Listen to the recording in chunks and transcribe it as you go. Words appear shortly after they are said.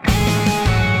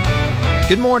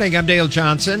Good morning, I'm Dale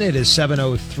Johnson. It is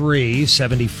 7:03,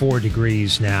 74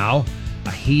 degrees now.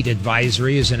 A heat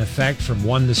advisory is in effect from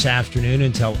 1 this afternoon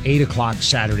until 8 o'clock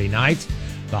Saturday night.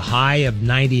 The high of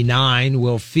 99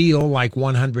 will feel like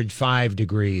 105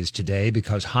 degrees today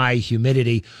because high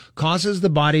humidity causes the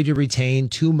body to retain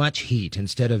too much heat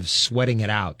instead of sweating it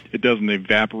out. It doesn't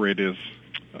evaporate as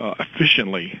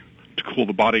efficiently to cool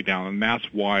the body down, and that's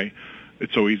why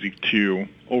it's so easy to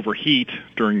overheat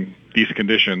during these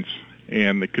conditions,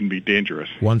 and it can be dangerous.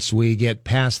 Once we get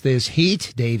past this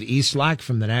heat, Dave Eastlack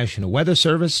from the National Weather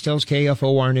Service tells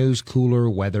KFOR News cooler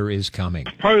weather is coming.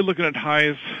 Probably looking at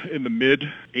highs in the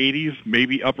mid-80s,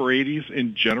 maybe upper 80s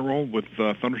in general, with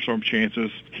thunderstorm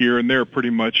chances here and there pretty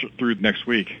much through next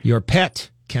week. Your pet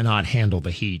cannot handle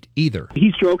the heat either.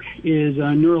 Heat stroke is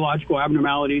neurological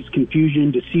abnormalities,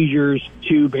 confusion to seizures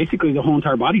to basically the whole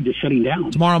entire body just shutting down.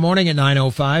 Tomorrow morning at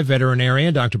 9:05,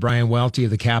 veterinarian Dr. Brian Welty of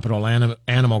the Capital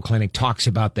Animal Clinic talks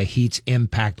about the heat's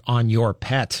impact on your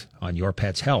pet, on your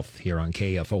pet's health here on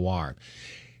KFOR.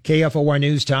 KFOR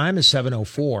News Time is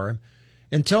 7:04.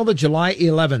 Until the July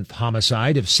 11th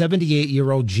homicide of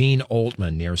 78-year-old Gene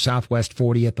Oltman near Southwest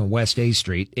 40th and West A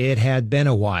Street, it had been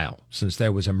a while since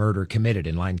there was a murder committed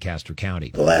in Lancaster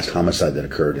County. The last homicide that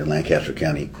occurred in Lancaster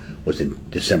County was in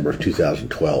December of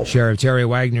 2012. Sheriff Terry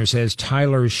Wagner says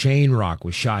Tyler Shanerock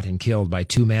was shot and killed by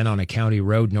two men on a county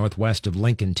road northwest of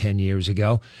Lincoln 10 years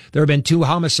ago. There have been two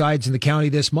homicides in the county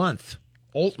this month.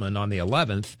 Oltman on the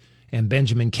 11th, and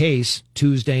Benjamin Case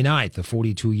Tuesday night. The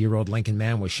 42-year-old Lincoln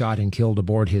man was shot and killed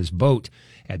aboard his boat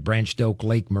at Branched Oak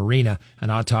Lake Marina. An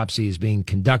autopsy is being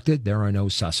conducted. There are no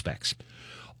suspects.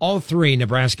 All three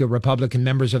Nebraska Republican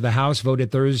members of the House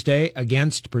voted Thursday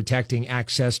against protecting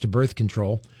access to birth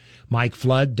control. Mike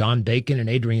Flood, Don Bacon, and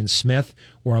Adrian Smith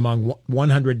were among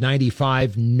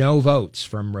 195 no votes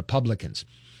from Republicans.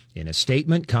 In a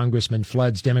statement, Congressman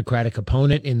Flood's Democratic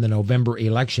opponent in the November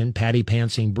election, Patty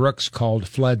Pansing Brooks, called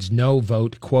Flood's no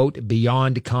vote, quote,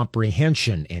 beyond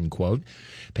comprehension, end quote.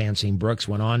 Pansing Brooks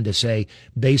went on to say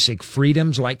basic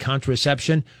freedoms like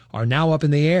contraception are now up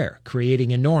in the air,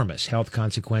 creating enormous health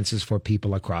consequences for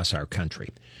people across our country.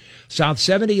 South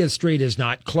 70th Street is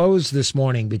not closed this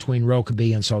morning between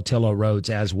Rokeby and Saltillo Roads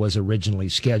as was originally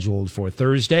scheduled for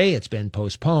Thursday. It's been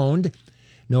postponed.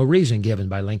 No reason given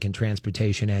by Lincoln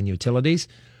Transportation and Utilities.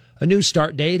 A new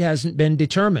start date hasn't been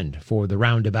determined for the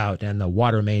roundabout and the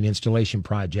water main installation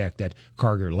project at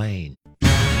Carger Lane.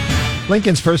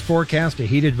 Lincoln's first forecast, a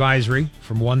heat advisory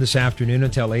from 1 this afternoon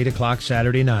until 8 o'clock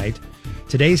Saturday night.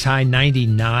 Today's high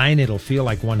 99. It'll feel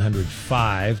like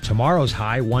 105. Tomorrow's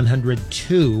high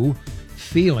 102,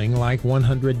 feeling like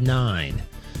 109.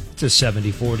 It's a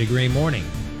 74-degree morning.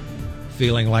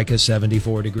 Feeling like a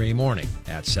 74-degree morning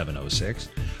at 7:06.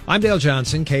 I'm Dale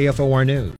Johnson, KFOR News.